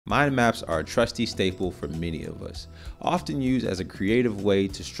Mind maps are a trusty staple for many of us. Often used as a creative way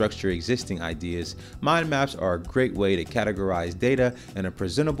to structure existing ideas, mind maps are a great way to categorize data in a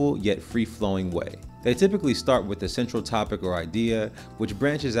presentable yet free-flowing way. They typically start with a central topic or idea, which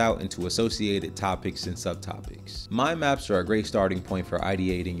branches out into associated topics and subtopics. Mind maps are a great starting point for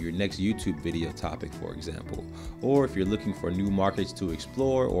ideating your next YouTube video topic, for example, or if you're looking for new markets to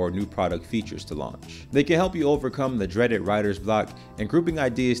explore or new product features to launch. They can help you overcome the dreaded writer's block, and grouping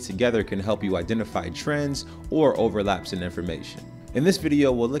ideas together can help you identify trends or overlaps in information. In this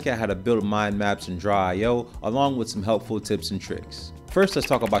video, we'll look at how to build mind maps in Draw.io along with some helpful tips and tricks. First, let's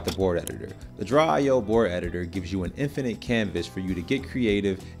talk about the board editor. The Draw.io board editor gives you an infinite canvas for you to get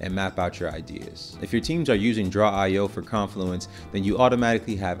creative and map out your ideas. If your teams are using Draw.io for Confluence, then you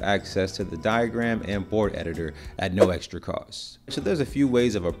automatically have access to the diagram and board editor at no extra cost. So there's a few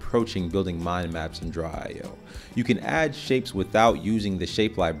ways of approaching building mind maps in Draw.io. You can add shapes without using the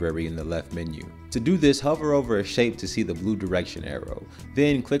shape library in the left menu. To do this, hover over a shape to see the blue direction arrow.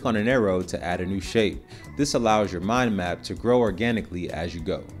 Then click on an arrow to add a new shape. This allows your mind map to grow organically as you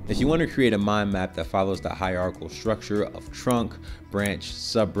go. If you want to create a mind map that follows the hierarchical structure of trunk, branch,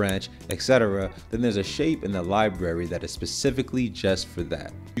 sub-branch, etc., then there's a shape in the library that is specifically just for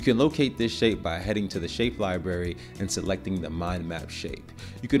that. You can locate this shape by heading to the shape library and selecting the mind map shape.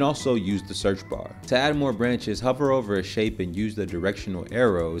 You can also use the search bar. To add more branches, hover over a shape and use the directional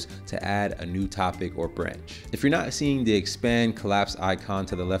arrows to add a new topic or branch. If you're not seeing the expand collapse icon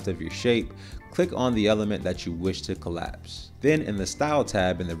to the left of your shape, click on the element that you wish to collapse. Then in the Style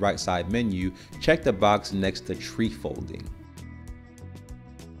tab in the right side menu, check the box next to Tree Folding.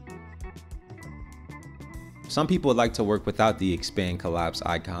 Some people like to work without the expand collapse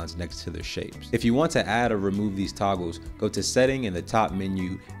icons next to their shapes. If you want to add or remove these toggles, go to Setting in the top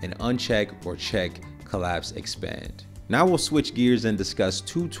menu and uncheck or check Collapse Expand. Now we'll switch gears and discuss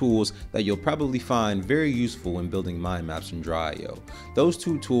two tools that you'll probably find very useful when building mind maps in Drawio. Those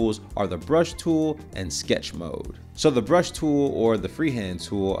two tools are the brush tool and sketch mode. So the brush tool or the freehand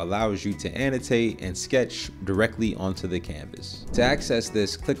tool allows you to annotate and sketch directly onto the canvas. To access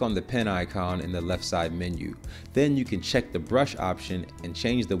this, click on the pen icon in the left side menu. Then you can check the brush option and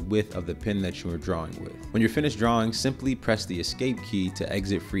change the width of the pen that you are drawing with. When you're finished drawing, simply press the escape key to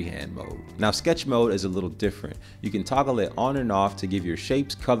exit freehand mode. Now sketch mode is a little different. You can toggle it on and off to give your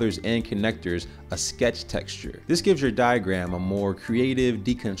shapes, colors, and connectors a sketch texture. This gives your diagram a more creative,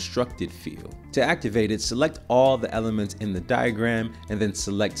 deconstructed feel. To activate it, select all the elements in the diagram and then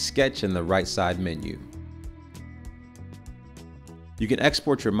select sketch in the right side menu. You can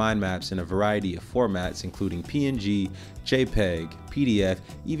export your mind maps in a variety of formats, including PNG, JPEG, PDF,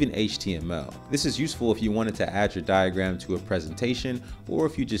 even HTML. This is useful if you wanted to add your diagram to a presentation or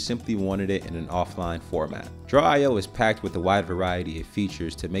if you just simply wanted it in an offline format. Draw.io is packed with a wide variety of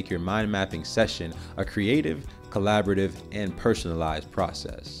features to make your mind mapping session a creative, collaborative, and personalized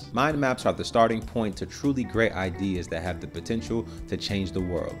process. Mind maps are the starting point to truly great ideas that have the potential to change the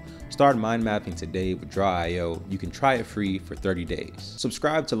world. Start mind mapping today with Draw.io. You can try it free for 30 days.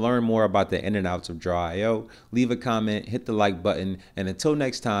 Subscribe to learn more about the in and outs of Draw.io. Leave a comment, hit the like button, and until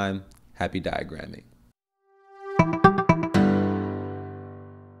next time, happy diagramming.